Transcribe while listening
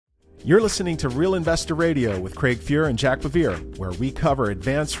You're listening to Real Investor Radio with Craig Fuhr and Jack BeVier, where we cover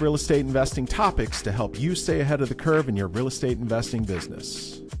advanced real estate investing topics to help you stay ahead of the curve in your real estate investing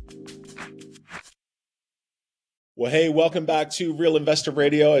business. Well, hey, welcome back to Real Investor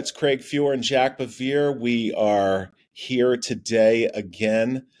Radio. It's Craig Fuhr and Jack BeVier. We are here today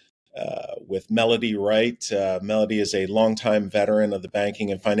again with Melody Wright. Melody is a longtime veteran of the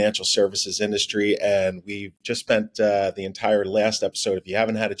banking and financial services industry, and we've just spent the entire last episode. If you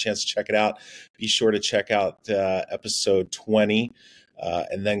haven't had a chance to check it out, be sure to check out episode 20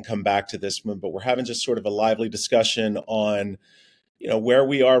 and then come back to this one. But we're having just sort of a lively discussion on where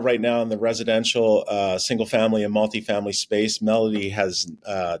we are right now in the residential, single family and multifamily space. Melody has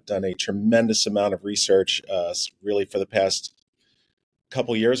done a tremendous amount of research really for the past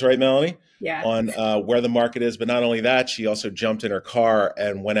couple years, right, Melanie? Yeah. On where the market is. But not only that, she also jumped in her car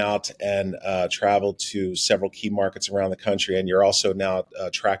and went out and traveled to several key markets around the country. And you're also now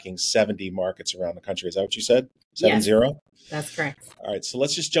tracking 70 markets around the country. Is that what you said? 70? Yes, that's correct. All right. So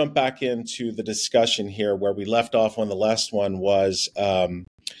let's just jump back into the discussion here where we left off when the last one was.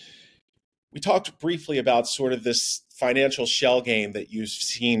 We talked briefly about sort of this financial shell game that you've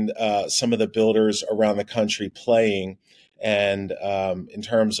seen some of the builders around the country playing. And in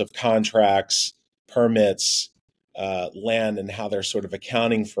terms of contracts, permits, land, and how they're sort of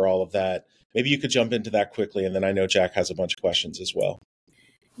accounting for all of that. Maybe you could jump into that quickly. And then I know Jack has a bunch of questions as well.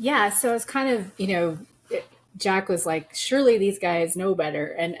 Yeah. So it's kind of, Jack was like, surely these guys know better.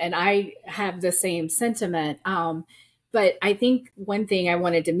 And I have the same sentiment. But I think one thing I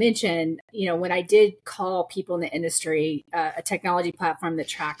wanted to mention, when I did call people in the industry, a technology platform that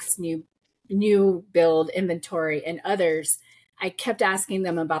tracks new build inventory and others, I kept asking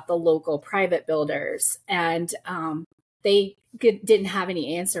them about the local private builders, and they didn't have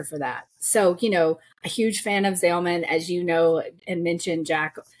any answer for that. So, a huge fan of Zelman, as you know, and mentioned,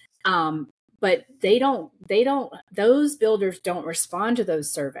 Jack, but those builders don't respond to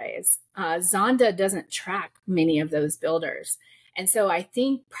those surveys. Zonda doesn't track many of those builders. And so I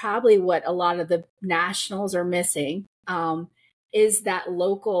think probably what a lot of the nationals are missing, is that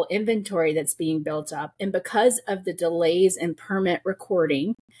local inventory that's being built up. And because of the delays in permit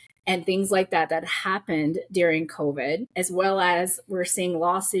recording and things like that happened during COVID, as well as we're seeing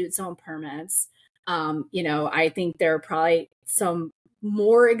lawsuits on permits, I think there are probably some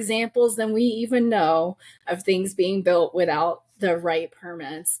more examples than we even know of things being built without the right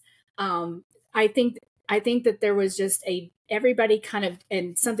permits. I think that there was just everybody kind of,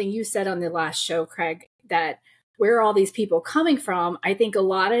 and something you said on the last show, Craig, that where are all these people coming from? I think a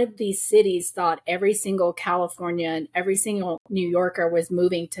lot of these cities thought every single California and every single New Yorker was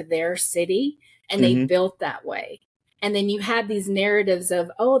moving to their city, and they built that way. And then you had these narratives of,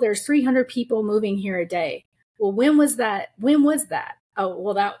 oh, there's 300 people moving here a day. Well, when was that? Oh,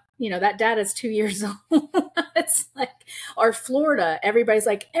 well, that data is 2 years old. It's like, or Florida,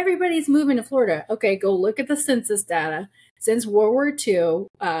 everybody's moving to Florida. Okay, go look at the census data. Since World War II,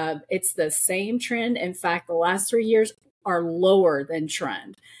 it's the same trend. In fact, the last 3 years are lower than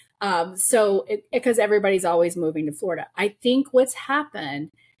trend. Because everybody's always moving to Florida. I think what's happened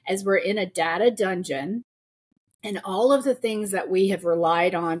is we're in a data dungeon, and all of the things that we have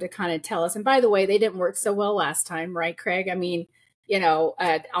relied on to kind of tell us, and by the way, they didn't work so well last time, right, Craig? I mean,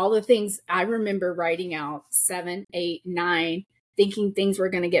 all the things I remember writing out 7, 8, 9, thinking things were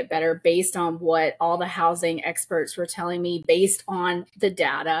going to get better based on what all the housing experts were telling me, based on the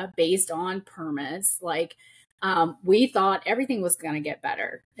data, based on permits. Like, we thought everything was going to get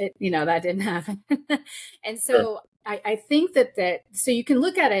better. That didn't happen. And so sure. I think that so you can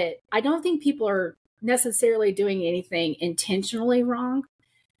look at it. I don't think people are necessarily doing anything intentionally wrong.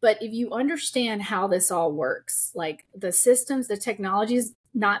 But if you understand how this all works, like the systems, the technology is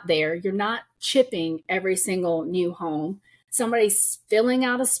not there. You're not chipping every single new home. Somebody's filling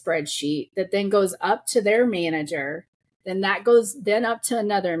out a spreadsheet that then goes up to their manager. Then that goes then up to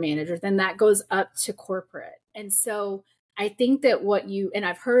another manager. Then that goes up to corporate. And so I think that and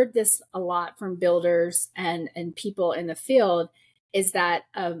I've heard this a lot from builders and people in the field, is that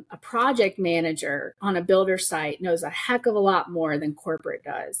a project manager on a builder site knows a heck of a lot more than corporate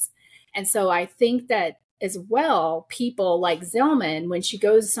does. And so I think that as well, people like Zelman, when she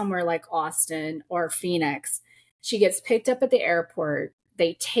goes somewhere like Austin or Phoenix, she gets picked up at the airport.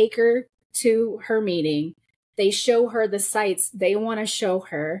 They take her to her meeting. They show her the sites they want to show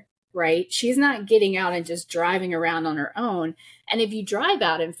her, right? She's not getting out and just driving around on her own. And if you drive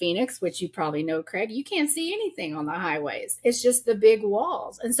out in Phoenix, which you probably know, Craig, you can't see anything on the highways. It's just the big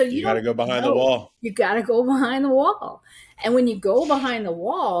walls. And so you got to go behind the wall. You got to go behind the wall. And when you go behind the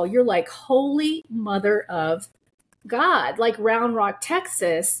wall, you're like, holy mother of God, like Round Rock,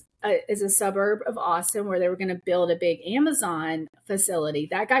 Texas, is a suburb of Austin where they were going to build a big Amazon facility.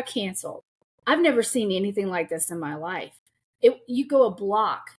 That got canceled. I've never seen anything like this in my life. You go a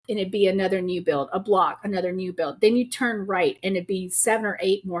block and it'd be another new build, a block, another new build. Then you turn right and it'd be 7 or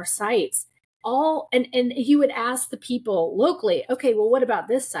 8 more sites. All and you would ask the people locally, okay, well, what about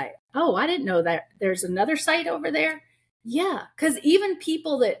this site? Oh, I didn't know that there's another site over there. Yeah, because even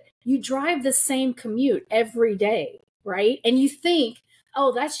people that you drive the same commute every day, right? And you think,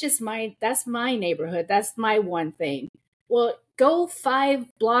 oh, that's my neighborhood. That's my one thing. Well, go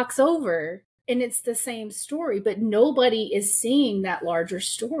 5 blocks over and it's the same story, but nobody is seeing that larger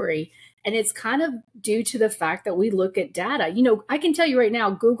story. And it's kind of due to the fact that we look at data. You know, I can tell you right now,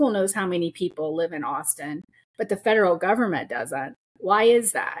 Google knows how many people live in Austin, but the federal government doesn't. Why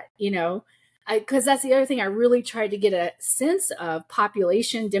is that? You know, because that's the other thing I really tried to get a sense of: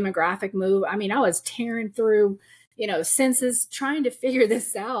 population, demographic move. I mean, I was tearing through, census trying to figure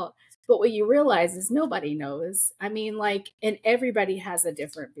this out. But what you realize is nobody knows. I mean, and everybody has a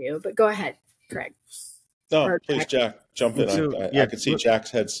different view. But go ahead, Craig. No, please, Jack, jump in. I can see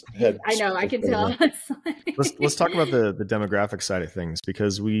Jack's head. I know, I can tell. Let's talk about the demographic side of things,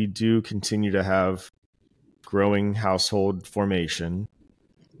 because we do continue to have growing household formation.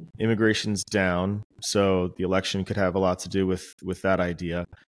 Immigration's down, so the election could have a lot to do with that idea.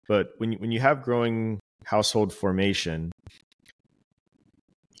 But when you have growing household formation,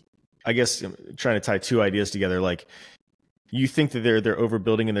 I guess I'm trying to tie two ideas together. Like, you think that they're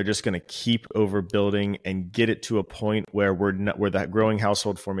overbuilding and they're just going to keep overbuilding and get it to a point where where that growing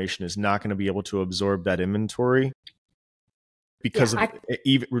household formation is not going to be able to absorb that inventory because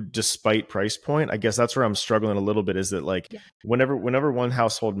even despite price point. I guess that's where I'm struggling a little bit, is that whenever one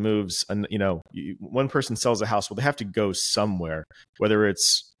household moves and one person sells a house, well, they have to go somewhere, whether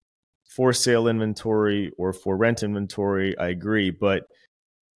it's for sale inventory or for rent inventory. I agree, but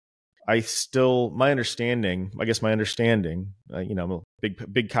my understanding, a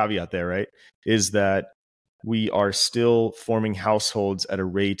big caveat there, right, is that we are still forming households at a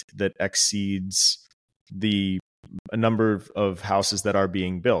rate that exceeds a number of houses that are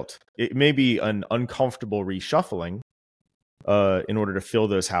being built. It may be an uncomfortable reshuffling in order to fill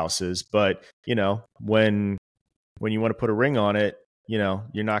those houses, but when you want to put a ring on it,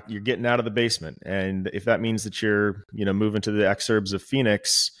 you're getting out of the basement, and if that means that you're moving to the exurbs of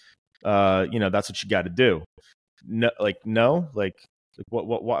Phoenix, that's what you got to do.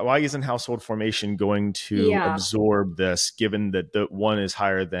 Why isn't household formation going to absorb this, given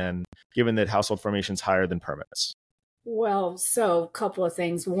that given that household formation is higher than permits? Well, so a couple of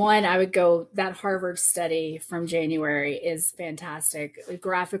things. One, I would go, that Harvard study from January is fantastic. It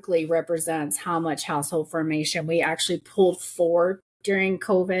graphically represents how much household formation we actually pulled forward during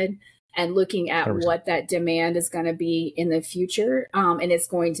COVID, and looking at 100%. What that demand is going to be in the future. And it's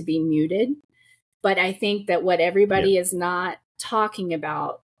going to be muted. But I think that what everybody is not talking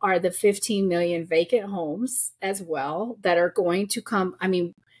about are the 15 million vacant homes as well that are going to come. I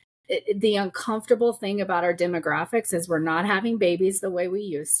mean, the uncomfortable thing about our demographics is we're not having babies the way we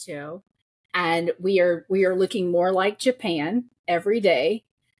used to. And we are looking more like Japan every day.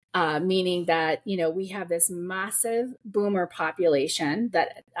 Meaning that, we have this massive boomer population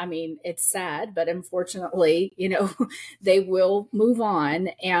that, I mean, it's sad, but unfortunately, they will move on.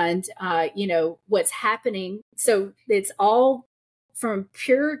 And, what's happening. So it's all from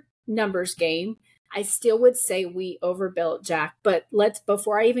pure numbers game. I still would say we overbuilt, Jack, but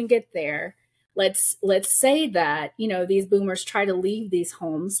before I even get there, let's say that, these boomers try to leave these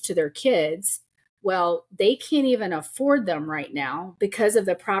homes to their kids. Well, they can't even afford them right now because of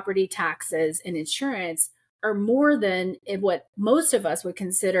the property taxes and insurance are more than what most of us would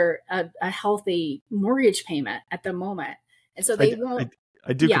consider a healthy mortgage payment at the moment. And so they won't.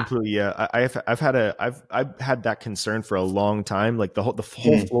 I do completely. Yeah, I've had that concern for a long time. Like the whole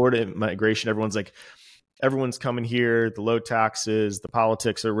Florida migration, everyone's coming here, the low taxes, the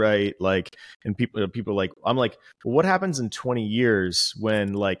politics are right. And people I'm like, well, what happens in 20 years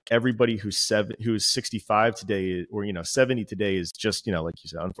when everybody who's 65 today or 70 today is just like you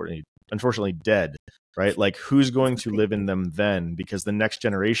said, unfortunately dead, right? Who's going to live in them then? Because the next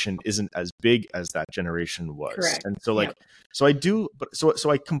generation isn't as big as that generation was. Correct. And so so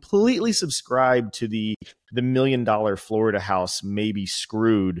I completely subscribe to the $1 million Florida house may be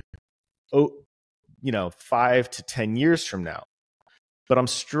screwed 5 to 10 years from now. But I'm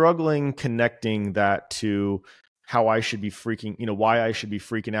struggling connecting that to how I should be why I should be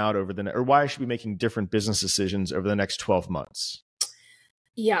freaking out or why I should be making different business decisions over the next 12 months.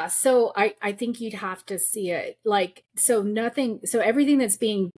 Yeah, so I think you'd have to see it. Like, so nothing, so everything that's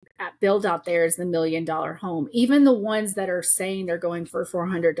being built out there is the $1 million home. Even the ones that are saying they're going for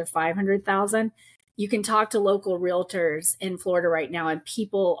 400 to 500,000, you can talk to local realtors in Florida right now, and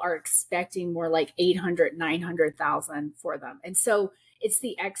people are expecting more like 800, 900,000 for them. And so it's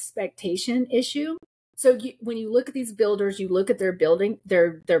the expectation issue. So when you look at these builders, you look at their building,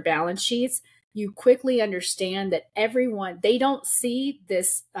 their balance sheets, you quickly understand that everyone, they don't see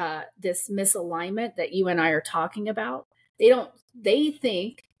this misalignment that you and I are talking about. They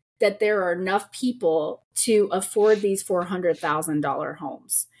think that there are enough people to afford these $400,000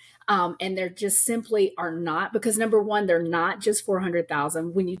 homes. And there just simply are not, because number one, they're not just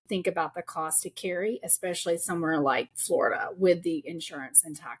 400,000 when you think about the cost to carry, especially somewhere like Florida with the insurance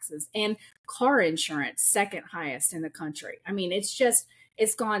and taxes and car insurance, second highest in the country. I mean,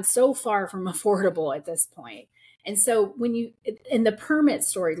 it's gone so far from affordable at this point. And so when you, in the permit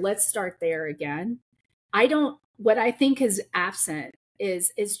story, let's start there again. What I think is absent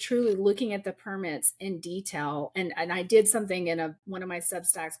is truly looking at the permits in detail. And I did something in one of my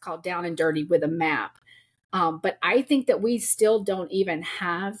Substacks called Down and Dirty with a map. But I think that we still don't even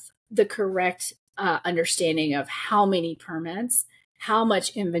have the correct understanding of how many permits, how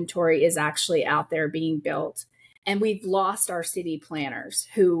much inventory is actually out there being built. And we've lost our city planners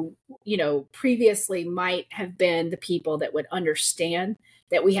who, previously might have been the people that would understand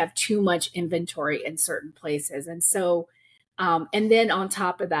that we have too much inventory in certain places. And so, and then on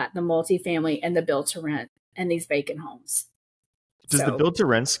top of that, the multifamily and the build to rent and these vacant homes. Does the build to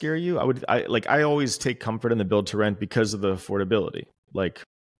rent scare you? I always take comfort in the build to rent because of the affordability. Like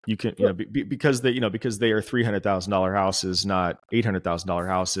you can, because they are $300,000 houses, not $800,000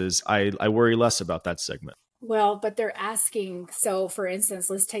 houses. I worry less about that segment. Well, but they're asking. So, for instance,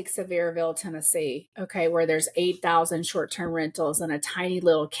 let's take Sevierville, Tennessee, okay, where there's 8,000 short-term rentals in a tiny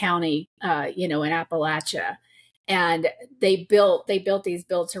little county, in Appalachia, and they built these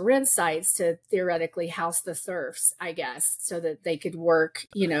build-to-rent sites to theoretically house the serfs, I guess, so that they could work,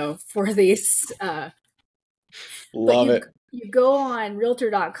 for these. Love it. You go on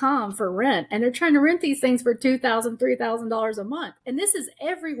realtor.com for rent, and they're trying to rent these things for $2,000, $3,000 a month, and this is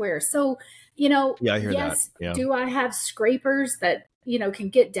everywhere. So, I hear yes, that. Yeah. do I have scrapers that, can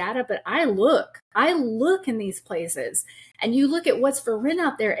get data? But I look in these places, and you look at what's for rent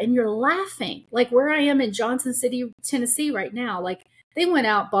out there, and you're laughing. Like where I am in Johnson City, Tennessee right now, like they went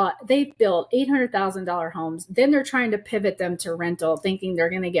out, they built $800,000 homes. Then they're trying to pivot them to rental, thinking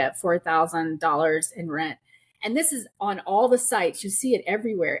they're going to get $4,000 in rent. And this is on all the sites. You see it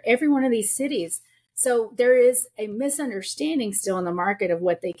everywhere, every one of these cities. So there is a misunderstanding still in the market of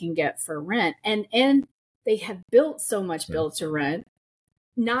what they can get for rent. And they have built so much build to rent,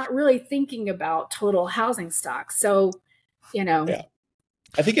 not really thinking about total housing stock. So, Yeah.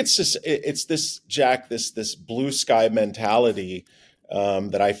 I think it's this, Jack, this blue sky mentality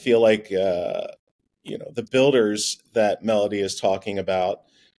that I feel like, the builders that Melody is talking about,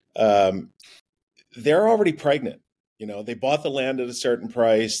 they're already pregnant. They bought the land at a certain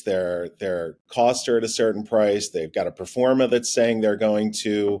price. Their costs are at a certain price. They've got a pro forma that's saying they're going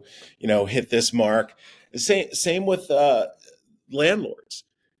to, hit this mark. Same with landlords.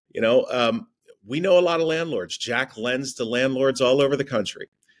 We know a lot of landlords. Jack lends to landlords all over the country,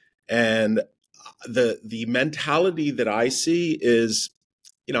 and the mentality that I see is,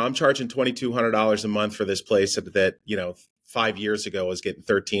 I'm charging $2,200 a month for this place that 5 years ago was getting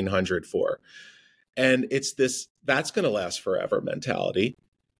 $1,300 for. And it's that's going to last forever mentality.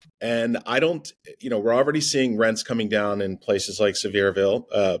 And I don't, we're already seeing rents coming down in places like Sevierville,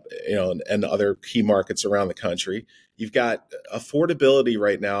 and other key markets around the country. You've got affordability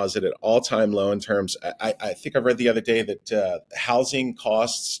right now is at an all-time low in terms. I think I read the other day that housing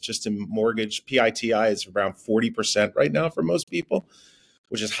costs just in mortgage PITI is around 40% right now for most people,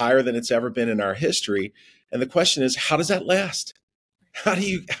 which is higher than it's ever been in our history. And the question is, how does that last? How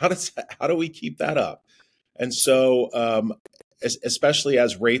do we keep that up? And so, especially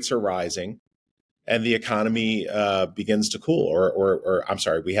as rates are rising and the economy begins to cool, or I'm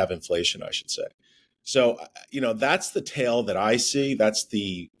sorry, we have inflation, I should say. So, that's the tale that I see. That's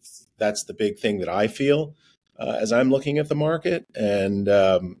the big thing that I feel as I'm looking at the market. And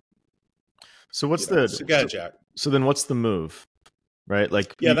so what's Jack? So then what's the move, right?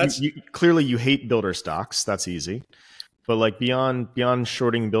 Like, yeah, clearly you hate builder stocks. That's easy. But like beyond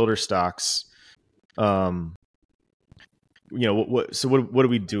shorting builder stocks, what do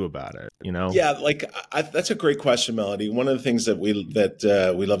we do about it? Yeah, that's a great question, Melody. One of the things that we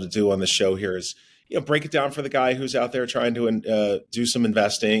love to do on the show here is break it down for the guy who's out there trying to do some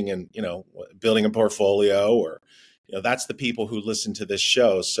investing and building a portfolio, or that's the people who listen to this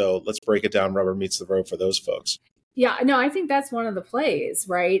show. So let's break it down. Rubber meets the road for those folks. Yeah, no, I think that's one of the plays,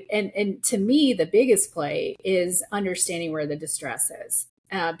 right? And to me, the biggest play is understanding where the distress is,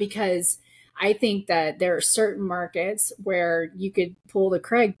 because I think that there are certain markets where you could pull the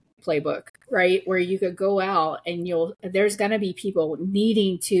Craig playbook, right? Where you could go out and there's going to be people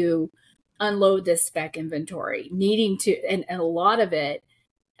needing to unload this spec inventory, needing to, and a lot of it,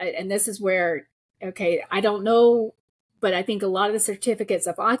 and this is where, okay, I don't know, but I think a lot of the certificates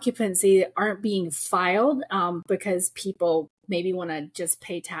of occupancy aren't being filed because people maybe want to just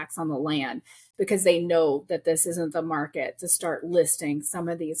pay tax on the land because they know that this isn't the market to start listing some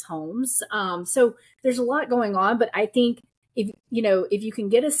of these homes. So there's a lot going on, but I think if you can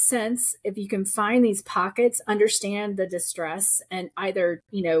get a sense, if you can find these pockets, understand the distress, and either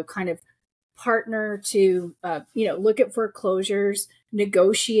kind of partner to look at foreclosures,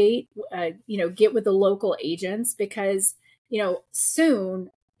 negotiate, get with the local agents, because soon,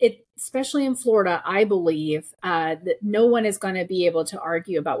 especially in Florida, I believe that no one is going to be able to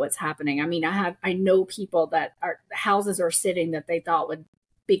argue about what's happening. I mean, I know people that houses are sitting that they thought would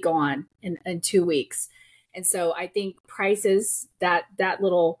be gone in 2 weeks. And so I think prices, that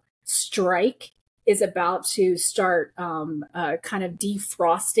little strike is about to start kind of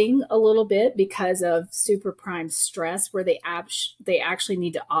defrosting a little bit because of super prime stress, where they actually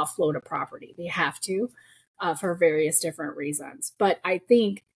need to offload a property. They have to for various different reasons. But I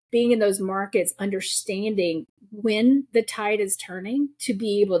think being in those markets, understanding when the tide is turning to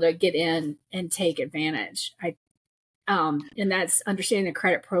be able to get in and take advantage. And that's understanding the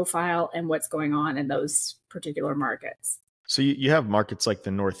credit profile and what's going on in those particular markets. So you have markets like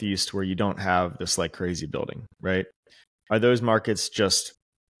the Northeast where you don't have this like crazy building, right? Are those markets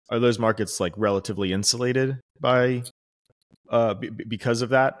like relatively insulated by because of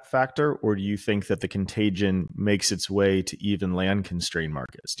that factor, or do you think that the contagion makes its way to even land constrained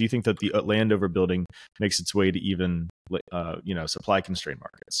markets? Do you think that the land overbuilding makes its way to even supply constrained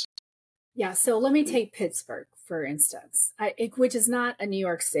markets? Yeah, so let me take Pittsburgh, for instance, which is not a New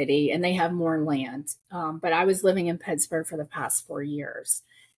York City, and they have more land. But I was living in Pittsburgh for the past 4 years,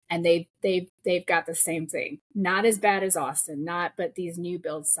 and they've got the same thing. Not as bad as Austin, but these new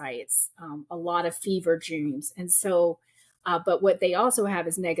build sites, a lot of fever dreams. And so, but what they also have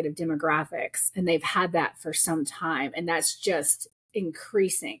is negative demographics, and they've had that for some time, and that's just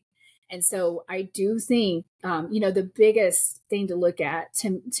increasing. And so I do think, the biggest thing to look at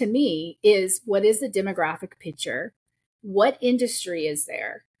to me is, what is the demographic picture? What industry is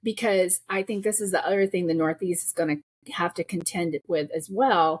there? Because I think this is the other thing the Northeast is going to have to contend with as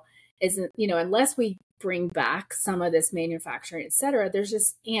well, is, unless we bring back some of this manufacturing, et cetera, there's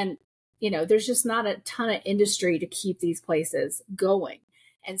just not a ton of industry to keep these places going.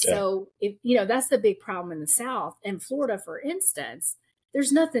 And so, that's the big problem in the South. And Florida, for instance,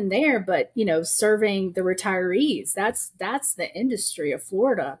 there's nothing there but, serving the retirees. That's the industry of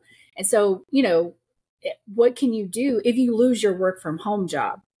Florida. And so, what can you do if you lose your work from home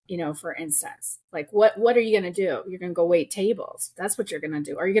job, for instance? Like, what are you going to do? You're going to go wait tables. That's what you're going to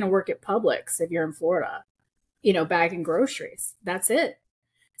do. Are you going to work at Publix if you're in Florida, bagging groceries? That's it.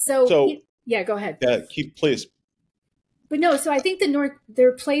 So yeah, go ahead. Yeah, please. But no, so I think there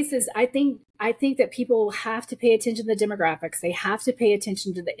are places, I think that people have to pay attention to the demographics. They have to pay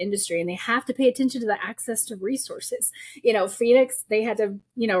attention to the industry, and they have to pay attention to the access to resources. Phoenix, they had to,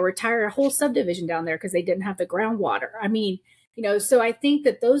 retire a whole subdivision down there because they didn't have the groundwater. I mean, so I think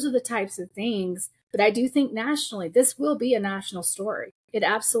that those are the types of things, but I do think nationally, this will be a national story. It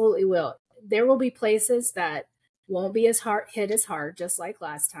absolutely will. There will be places that won't be hit as hard, just like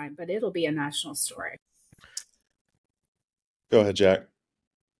last time, but it'll be a national story. Go ahead, Jack.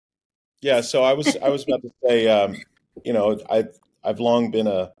 Yeah, so I was about to say, I've long been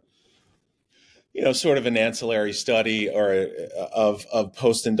a, sort of an ancillary study of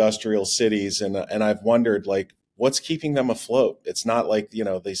post-industrial cities, and I've wondered, like, what's keeping them afloat? It's not like,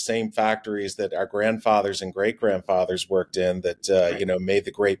 the same factories that our grandfathers and great grandfathers worked in that Right. made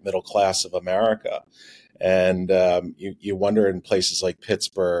the great middle class of America, and you wonder in places like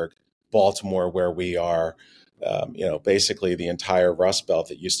Pittsburgh, Baltimore, where we are. Basically the entire Rust Belt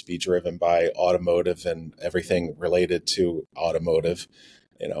that used to be driven by automotive and everything related to automotive,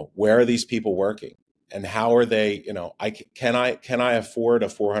 where are these people working, and how are they? Can I afford a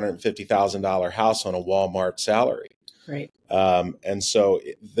 $450,000 house on a Walmart salary? Right. And so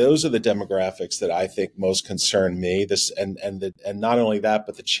those are the demographics that I think most concern me. And not only that,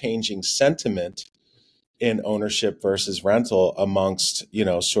 but the changing sentiment in ownership versus rental amongst,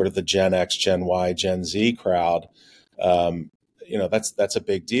 sort of the Gen X, Gen Y, Gen Z crowd. That's a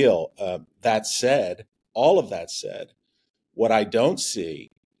big deal. That said, all of that said, what I don't see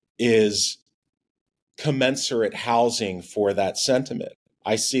is commensurate housing for that sentiment.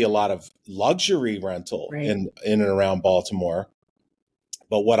 I see a lot of luxury rental in and around Baltimore,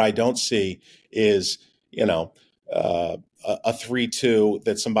 but what I don't see is, a 3-2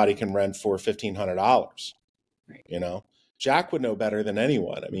 that somebody can rent for $1,500. Jack would know better than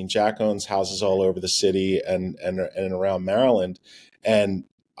anyone. I mean, Jack owns houses all over the city and around Maryland, and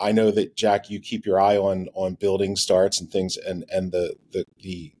I know that, Jack, you keep your eye on building starts and things, and the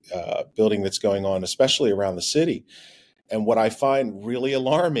building that's going on, especially around the city. And what I find really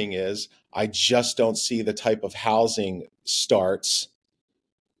alarming is I just don't see the type of housing starts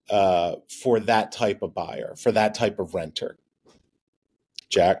for that type of buyer, for that type of renter.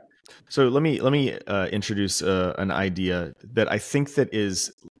 Jack? So let me introduce an idea that I think that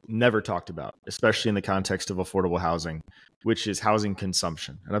is never talked about, especially in the context of affordable housing, which is housing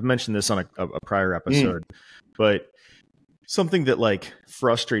consumption. And I've mentioned this on a prior episode, but something that like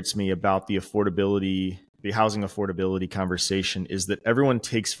frustrates me about the housing affordability conversation is that everyone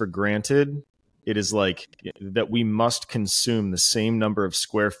takes for granted it is like that we must consume the same number of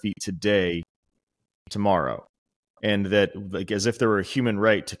square feet today, tomorrow. And that, like, as if there were a human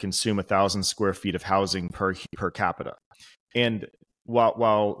right to consume 1,000 square feet of housing per capita. And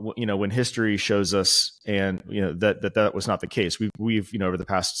while when history shows us, and that was not the case, we've over the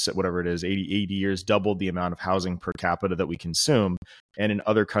past, whatever it is, 80 years, doubled the amount of housing per capita that we consume. And in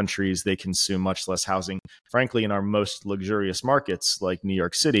other countries, they consume much less housing. Frankly, in our most luxurious markets like New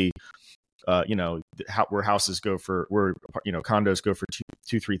York City, where houses go for, where condos go for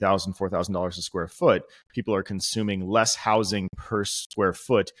 $2,000, $3,000, $4,000 a square foot, people are consuming less housing per square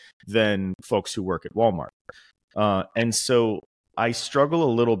foot than folks who work at Walmart. And so I struggle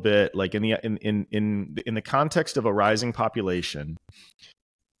a little bit, like in the context of a rising population,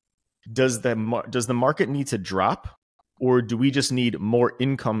 does the market need to drop, or do we just need more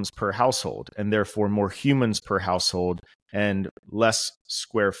incomes per household and therefore more humans per household and less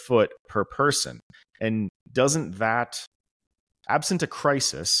square foot per person? And doesn't that, absent a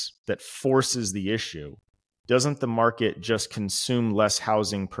crisis that forces the issue, doesn't the market just consume less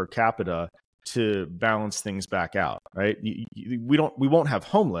housing per capita to balance things back out, right? We won't have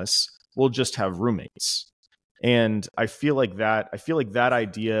homeless, we'll just have roommates. And I feel like that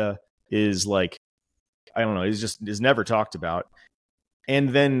idea is like, I don't know, is never talked about. And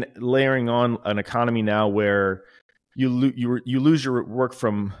then layering on an economy now where you lose your work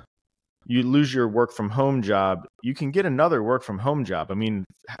from home job, you can get another work from home job. I mean,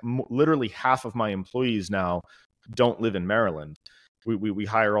 literally half of my employees now don't live in Maryland. We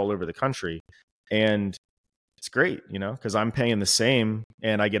hire all over the country, and it's great, because I'm paying the same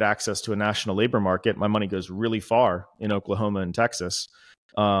and I get access to a national labor market. My money goes really far in Oklahoma and Texas.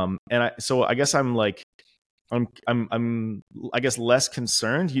 So I guess I'm like, I'm I guess less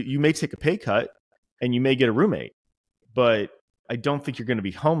concerned. You may take a pay cut and you may get a roommate, but I don't think you're going to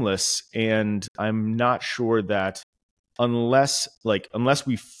be homeless. And I'm not sure that unless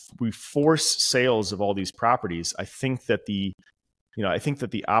we force sales of all these properties, I think that the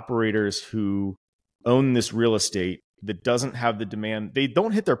operators who own this real estate that doesn't have the demand, they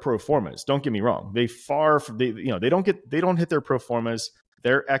don't hit their pro formas. Don't get me wrong. They don't hit their pro formas.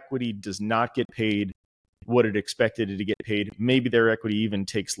 Their equity does not get paid what it expected it to get paid. Maybe their equity even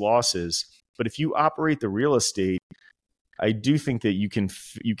takes losses. But if you operate the real estate, I do think that you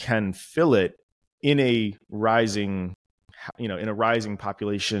can fill it in a rising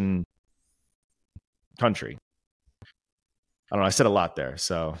population country. I don't know. I said a lot there,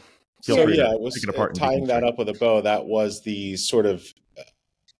 so feel free to pick it apart. Tying that up with a bow, that was the sort of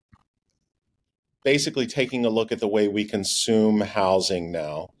basically taking a look at the way we consume housing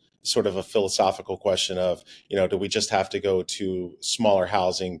now. Sort of a philosophical question of, do we just have to go to smaller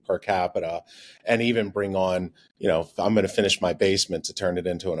housing per capita and even bring on, if I'm going to finish my basement to turn it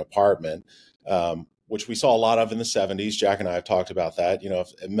into an apartment, which we saw a lot of in the 70s. Jack and I have talked about that.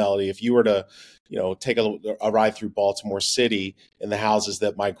 Melody, if you were to, take a ride through Baltimore City in the houses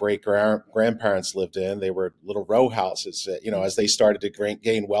that my great grandparents lived in, they were little row houses. As they started to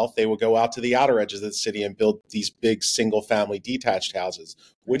gain wealth, they would go out to the outer edges of the city and build these big single family detached houses,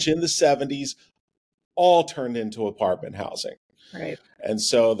 which in the 70s all turned into apartment housing. Right. And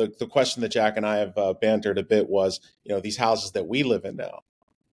so the question that Jack and I have bantered a bit was, these houses that we live in now,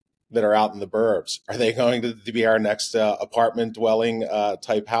 that are out in the burbs, are they going to be our next apartment dwelling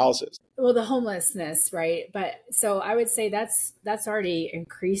type houses? Well, the homelessness, right? But so I would say that's already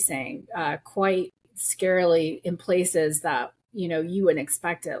increasing quite scarily in places that, you wouldn't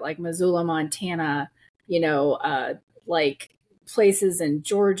expect it, like Missoula, Montana, like places in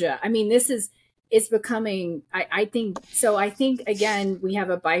Georgia. I mean, this is, it's becoming, I think, so I think, again, we have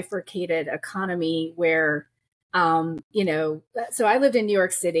a bifurcated economy where, so I lived in New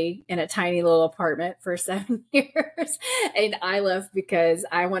York City in a tiny little apartment for 7 years, and I left because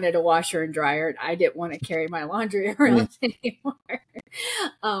I wanted a washer and dryer, and I didn't want to carry my laundry around anymore.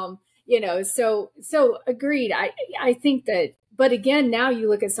 So agreed. I think that, but again, now you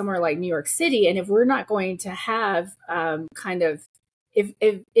look at somewhere like New York City, and if we're not going to have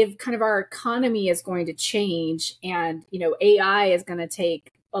if kind of our economy is going to change, and AI is going to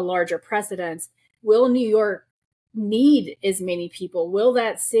take a larger precedence, will New York need as many people? Will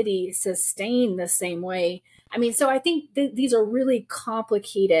that city sustain the same way? I mean, so I think these are really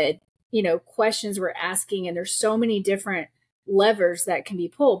complicated, questions we're asking, and there's so many different levers that can be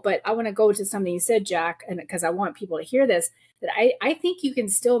pulled. But I want to go to something you said, Jack, and because I want people to hear this, that I think you can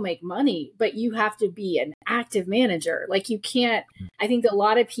still make money, but you have to be an active manager. Like, you can't, I think that a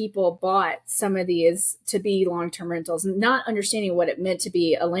lot of people bought some of these to be long-term rentals, not understanding what it meant to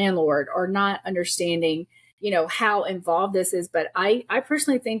be a landlord, or not understanding, how involved this is. But I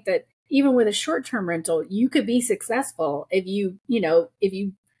personally think that even with a short-term rental, you could be successful if you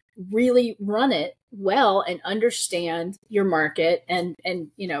really run it well and understand your market, and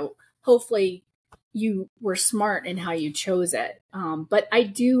hopefully you were smart in how you chose it. But I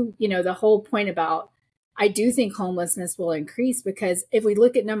do, the whole point about, I do think homelessness will increase, because if we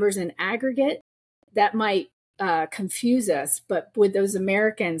look at numbers in aggregate, that might confuse us. But with those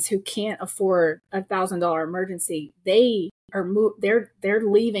Americans who can't afford $1,000 emergency, they're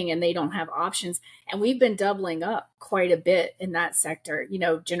leaving, and they don't have options. And we've been doubling up quite a bit in that sector,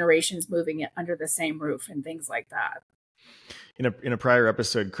 generations moving under the same roof and things like that. In a prior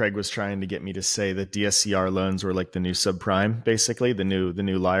episode, Craig was trying to get me to say that DSCR loans were like the new subprime, basically the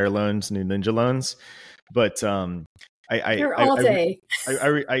new liar loans, new ninja loans. But I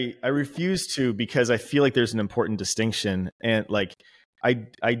refuse to, because I feel like there's an important distinction, and like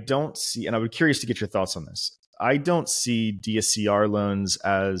I don't see, and I would be curious to get your thoughts on this. I don't see DSCR loans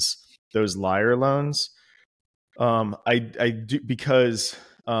as those liar loans. I do, because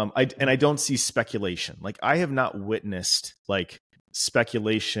I don't see speculation. Like, I have not witnessed like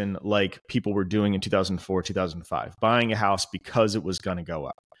speculation like people were doing in 2004, 2005, buying a house because it was going to go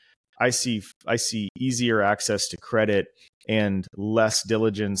up. I see easier access to credit and less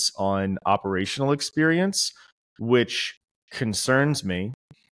diligence on operational experience, which concerns me.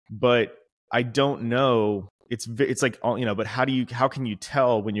 But I don't know. It's like, but how can you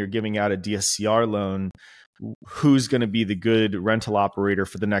tell when you're giving out a DSCR loan who's going to be the good rental operator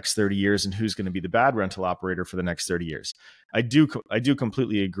for the next 30 years and who's going to be the bad rental operator for the next 30 years? I do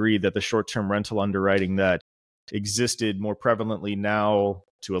completely agree that the short-term rental underwriting that existed more prevalently now,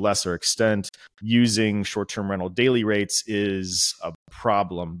 to a lesser extent, using short-term rental daily rates, is a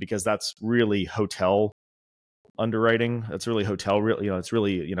problem, because that's really hotel underwriting. That's really hotel, it's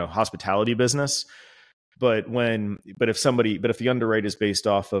really, hospitality business. But if the underwrite is based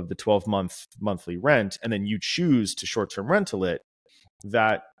off of the 12-month monthly rent, and then you choose to short-term rental it,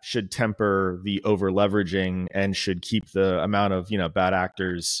 that should temper the over leveraging and should keep the amount of, bad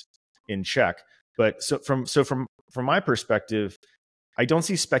actors in check. But from my perspective, I don't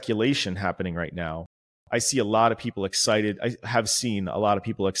see speculation happening right now. I see a lot of people excited. I have seen a lot of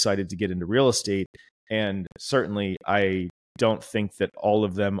people excited to get into real estate. And certainly I don't think that all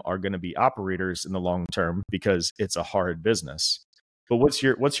of them are going to be operators in the long term, because it's a hard business. But what's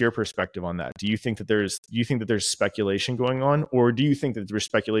your perspective on that? Do you think that there's speculation going on, or do you think that there's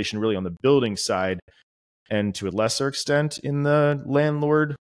speculation really on the building side, and to a lesser extent in the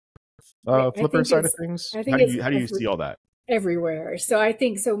landlord flipper side of things? How do you see all that? Everywhere. So I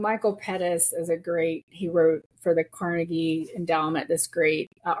think, Michael Pettis is he wrote for the Carnegie Endowment this great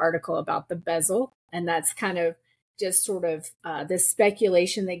article about the bezel. And that's kind of just sort of the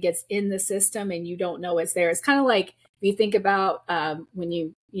speculation that gets in the system and you don't know it's there. It's kind of like, if you think about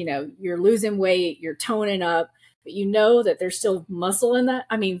when you're losing weight, you're toning up, but you know that there's still muscle in that.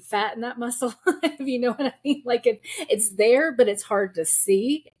 I mean, fat in that muscle, if you know what I mean. Like it's there, but it's hard to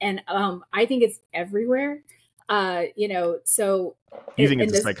see. And I think it's everywhere. So you think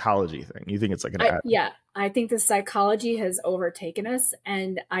it's a psychology thing? You think it's like an yeah, I think the psychology has overtaken us.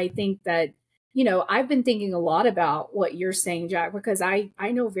 And I think that, I've been thinking a lot about what you're saying, Jack, because I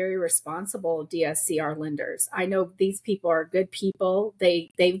know very responsible DSCR lenders. I know these people are good people.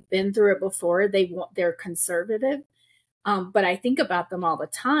 They've been through it before. They're conservative. But I think about them all the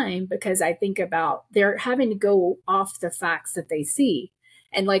time, because I think about they're having to go off the facts that they see.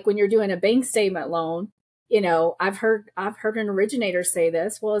 And like when you're doing a bank statement loan, I've heard an originator say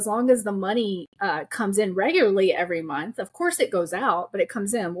this. Well, as long as the money comes in regularly every month, of course it goes out, but it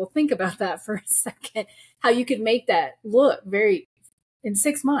comes in. Well, think about that for a second, how you could make that look very in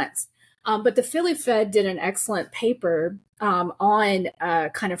 6 months. But the Philly Fed did an excellent paper on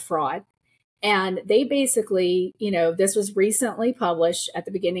kind of fraud. And they basically, this was recently published at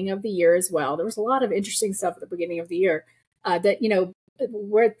the beginning of the year as well. There was a lot of interesting stuff at the beginning of the year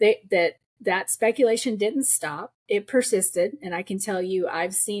where that speculation didn't stop. It persisted. And I can tell you,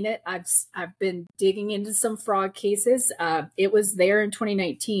 I've seen it. I've been digging into some fraud cases. It was there in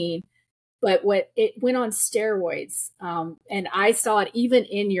 2019, but it went on steroids. And I saw it even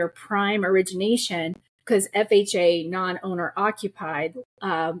in your prime origination, because FHA non-owner occupied,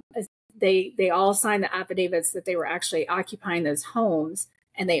 they all signed the affidavits that they were actually occupying those homes,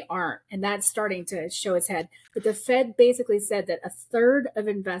 and they aren't. And that's starting to show its head. But the Fed basically said that 1/3 of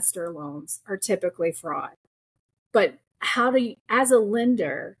investor loans are typically fraud. But as a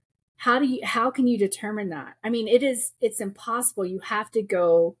lender, how can you determine that? I mean, it's impossible. You have to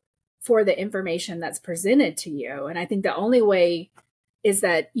go for the information that's presented to you. And I think the only way is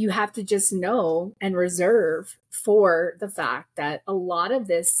that you have to just know and reserve for the fact that a lot of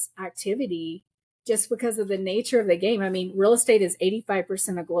this activity, just because of the nature of the game, I mean, real estate is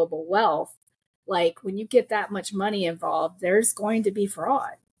 85% of global wealth. Like, when you get that much money involved, there's going to be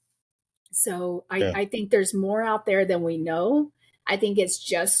fraud. So I think there's more out there than we know. I think it's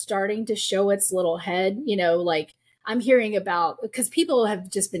just starting to show its little head, like I'm hearing about, because people have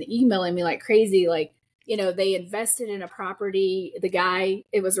just been emailing me like crazy, like, they invested in a property. The guy,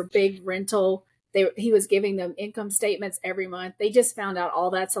 it was a big rental. He was giving them income statements every month. They just found out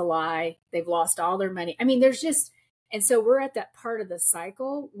all that's a lie. They've lost all their money. I mean, and so we're at that part of the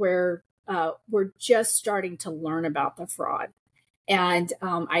cycle where we're just starting to learn about the fraud. And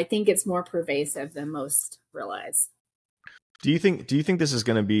I think it's more pervasive than most realize. Do you think this is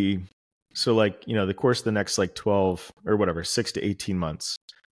going to be, so like, the course of the next like 12 or whatever, 6 to 18 months?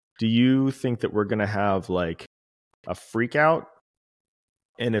 Do you think that we're going to have like a freak out?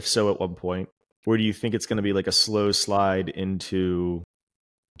 And if so, at what point? Or do you think it's going to be like a slow slide into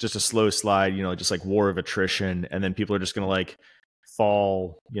just a slow slide, just like war of attrition, and then people are just going to like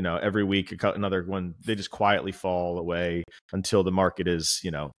fall, every week, another one, they just quietly fall away until the market is,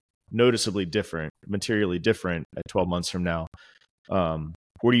 noticeably different, materially different at 12 months from now?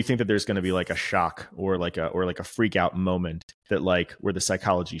 Or do you think that there's going to be like a shock or like a freak out moment that like where the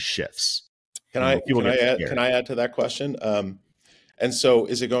psychology shifts? Can I add to that question? And so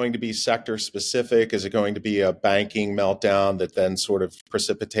is it going to be sector specific? Is it going to be a banking meltdown that then sort of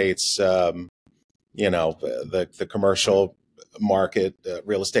precipitates, the commercial market,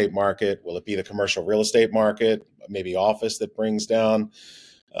 real estate market? Will it be the commercial real estate market, maybe office, that brings down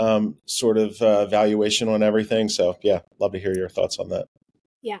valuation on everything? So yeah, love to hear your thoughts on that.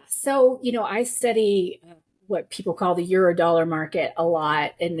 Yeah. So, I study what people call the Eurodollar market a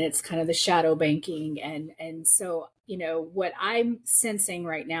lot, and it's kind of the shadow banking. And so, what I'm sensing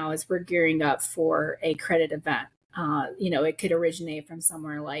right now is we're gearing up for a credit event. It could originate from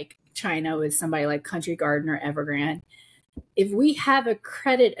somewhere like China with somebody like Country Garden or Evergrande. If we have a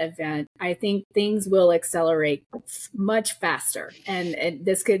credit event, I think things will accelerate much faster. And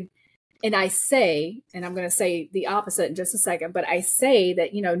this could, and I say, and I'm going to say the opposite in just a second, but I say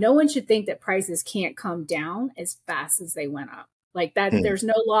that, no one should think that prices can't come down as fast as they went up. Like that, there's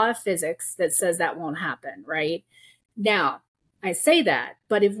no law of physics that says that won't happen, right? Now, I say that,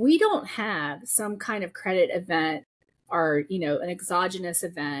 but if we don't have some kind of credit event or, an exogenous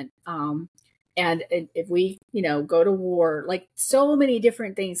event, and if we, go to war, like so many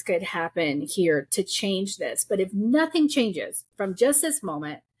different things could happen here to change this. But if nothing changes from just this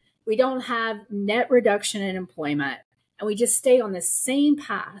moment, we don't have net reduction in employment, and we just stay on the same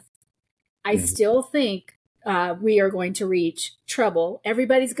path, I still think we are going to reach trouble.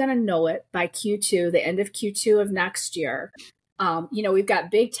 Everybody's going to know it by Q2, the end of Q2 of next year. We've got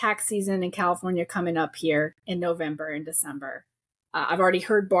big tax season in California coming up here in November and December. I've already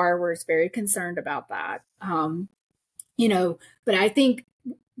heard borrowers very concerned about that. But I think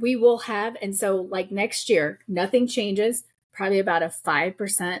we will have, and so like next year, nothing changes. Probably about a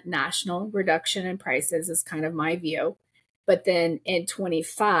 5% national reduction in prices is kind of my view. But then in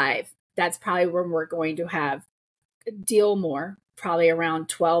 25, that's probably when we're going to have deal more, probably around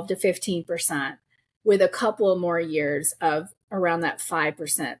 12 to 15%, with a couple of more years of around that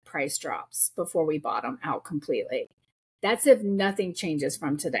 5% price drops before we bottom out completely. That's if nothing changes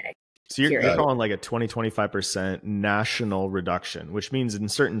from today. So you're calling like a 20-25% national reduction, which means in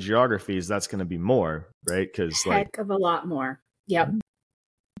certain geographies, that's going to be more, right? Because heck of a lot more. Yep.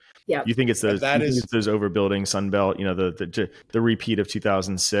 Yep. You think it's those? That You think is it's those overbuilding Sunbelt? The repeat of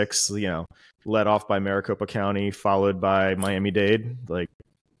 2006. Led off by Maricopa County, followed by Miami-Dade. Like,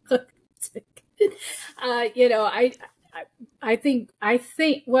 you know, I think.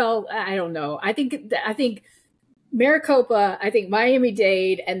 Well, I don't know. I think Maricopa, I think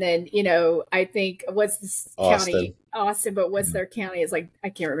Miami-Dade, and then, I think what's this Austin. county? Austin, but what's their county? Is like, I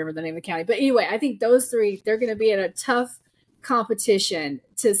can't remember the name of the county. But anyway, I think those three, they're going to be in a tough competition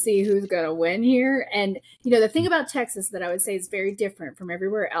to see who's going to win here. And, the thing about Texas that I would say is very different from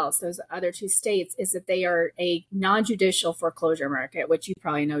everywhere else, those other two states, is that they are a non-judicial foreclosure market, which you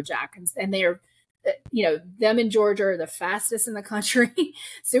probably know, Jack. And they are, them in Georgia are the fastest in the country.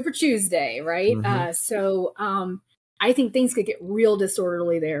 Super Tuesday, right? I think things could get real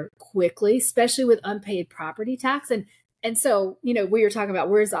disorderly there quickly, especially with unpaid property tax. And so, we were talking about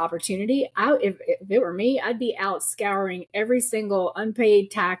where's the opportunity. If it were me, I'd be out scouring every single unpaid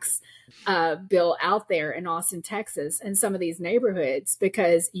tax bill out there in Austin, Texas, and some of these neighborhoods,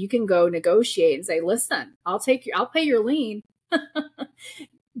 because you can go negotiate and say, listen, I'll pay your lien.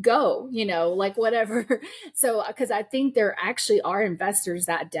 Go, like whatever. So, because I think there actually are investors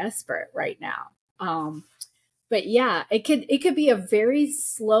that desperate right now. But yeah, it could be a very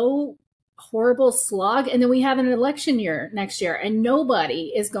slow, horrible slog. And then we have an election year next year, and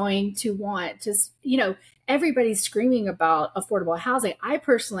nobody is going to want to, everybody's screaming about affordable housing. I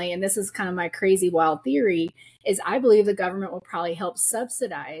personally, and this is kind of my crazy wild theory, is I believe the government will probably help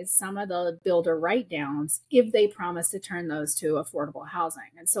subsidize some of the builder write-downs if they promise to turn those to affordable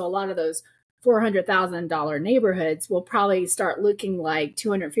housing. And so a lot of those $400,000 neighborhoods will probably start looking like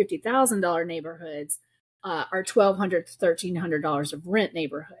 $250,000 neighborhoods, or $1,200 to $1,300 of rent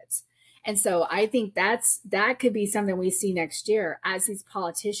neighborhoods. And so I think that could be something we see next year as these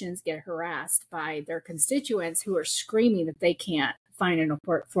politicians get harassed by their constituents who are screaming that they can't find an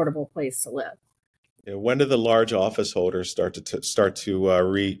affordable place to live. Yeah, when do the large office holders start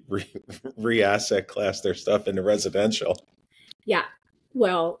to re-asset class their stuff into residential? Yeah.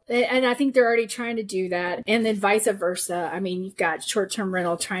 Well, and I think they're already trying to do that. And then vice versa. I mean, you've got short-term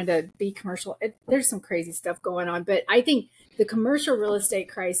rental trying to be commercial. There's some crazy stuff going on. But I think the commercial real estate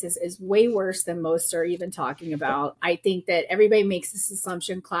crisis is way worse than most are even talking about. I think that everybody makes this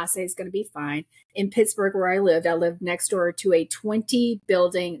assumption Class A is going to be fine. In Pittsburgh, where I lived next door to a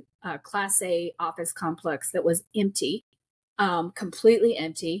 20-building Class A office complex that was empty, completely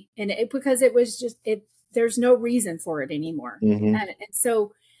empty. And because it was just, there's no reason for it anymore. Mm-hmm. And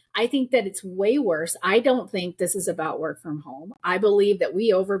so I think that it's way worse. I don't think this is about work from home. I believe that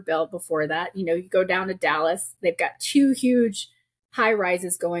we overbuilt before that. You go down to Dallas, they've got 2 huge high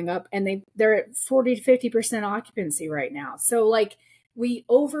rises going up, and they're at 40 to 50% occupancy right now. So like, we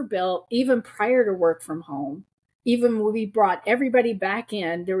overbuilt even prior to work from home. Even when we brought everybody back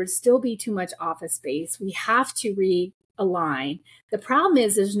in, there would still be too much office space. We have to realign. The problem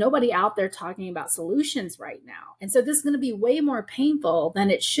is there's nobody out there talking about solutions right now. And so this is going to be way more painful than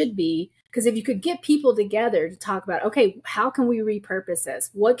it should be, because if you could get people together to talk about, okay, how can we repurpose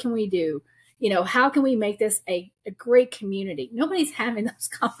this? What can we do? How can we make this a great community? Nobody's having those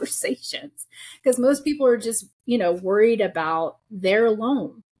conversations because most people are just, worried about their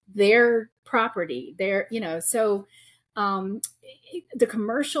loan, their property, so the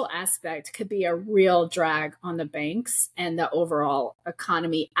commercial aspect could be a real drag on the banks and the overall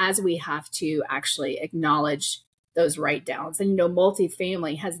economy, as we have to actually acknowledge those write-downs. And,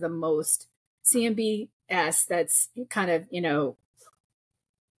 multifamily has the most CMBS that's kind of,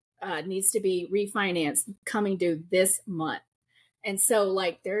 needs to be refinanced coming due this month. And so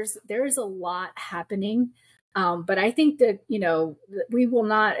like, there's a lot happening. But I think that, we will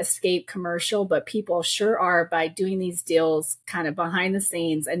not escape commercial, but people sure are by doing these deals kind of behind the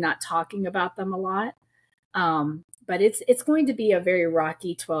scenes and not talking about them a lot. But it's going to be a very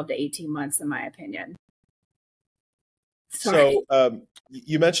rocky 12 to 18 months, in my opinion. Sorry. So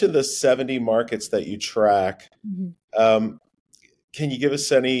you mentioned the 70 markets that you track. Mm-hmm. Can you give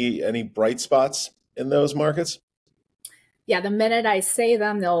us any bright spots in those markets? Yeah, the minute I say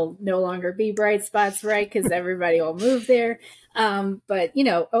them, they'll no longer be bright spots, right? Because everybody will move there. But,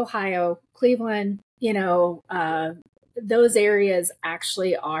 Ohio, Cleveland, those areas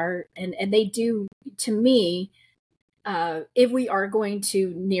actually are, and they do, to me, if we are going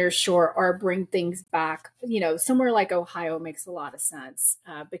to nearshore or bring things back, somewhere like Ohio makes a lot of sense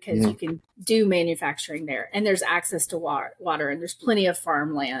because you can do manufacturing there, and there's access to water, and there's plenty of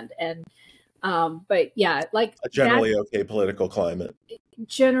farmland, and but yeah, like a generally okay political climate.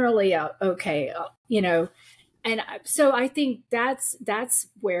 Generally okay, And so I think that's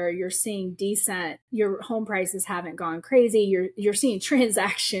where you're seeing decent, your home prices haven't gone crazy. You're seeing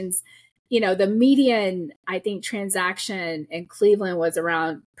transactions, the median, I think, transaction in Cleveland was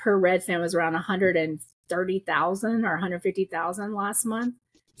around, per Redfin, was around 130,000 or 150,000 last month.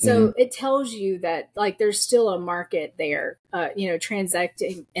 So it tells you that like there's still a market there,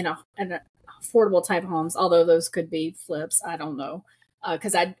 transacting in a affordable type homes, although those could be flips. I don't know.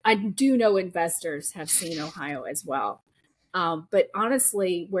 Because I do know investors have seen Ohio as well. But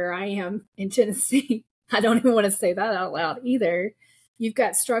honestly, where I am in Tennessee, I don't even want to say that out loud either. You've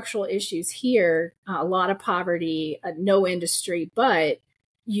got structural issues here, a lot of poverty, no industry, but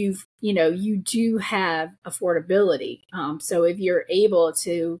you do have affordability. So if you're able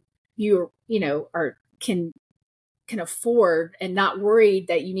to, or can afford and not worried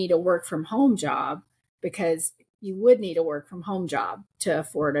that you need a work from home job, because you would need a work from home job to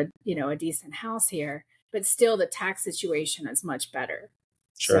afford a decent house here, but still the tax situation is much better.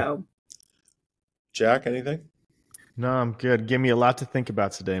 Sure. So, Jack, anything? No, I'm good. Give me a lot to think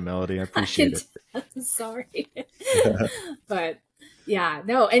about today, Melody. I appreciate it. I'm sorry. But yeah,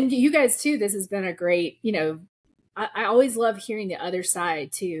 no. And you guys too, this has been a great, I always love hearing the other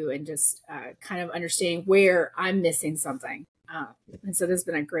side too, and just kind of understanding where I'm missing something. And so this has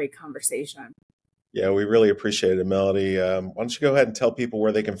been a great conversation. Yeah, we really appreciate it, Melody. Why don't you go ahead and tell people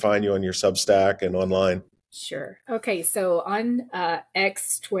where they can find you on your Substack and online? Sure. Okay. So on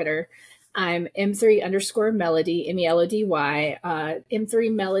X, Twitter, I'm M3_Melody, Melody,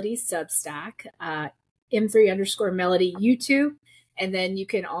 M3 Melody Substack, M3_Melody YouTube. And then you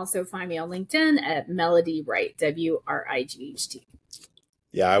can also find me on LinkedIn at Melody Wright, WRIGHT.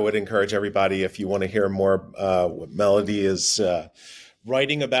 Yeah, I would encourage everybody, if you want to hear more what Melody is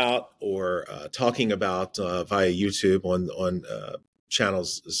writing about or talking about via YouTube on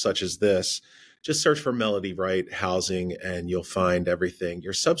channels such as this, just search for Melody Wright Housing and you'll find everything.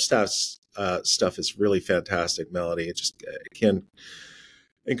 Your Substack stuff is really fantastic, Melody. It just can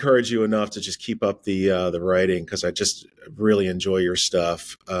encourage you enough to just keep up the writing, because I just really enjoy your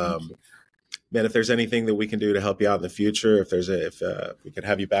stuff. Man, if there's anything that we can do to help you out in the future, if we could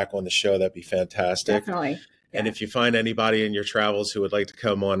have you back on the show, that'd be fantastic. Definitely. Yeah. And if you find anybody in your travels who would like to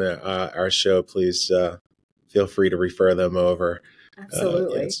come on our show, please feel free to refer them over.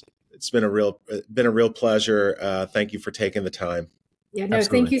 Absolutely. It's been a real pleasure. Thank you for taking the time. Yeah, no,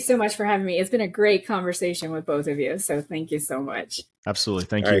 Absolutely. Thank you so much for having me. It's been a great conversation with both of you. So thank you so much. Absolutely.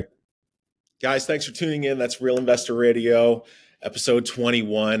 Thank All you. right. Guys, thanks for tuning in. That's Real Investor Radio, episode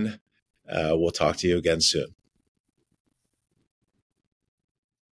 21. We'll talk to you again soon.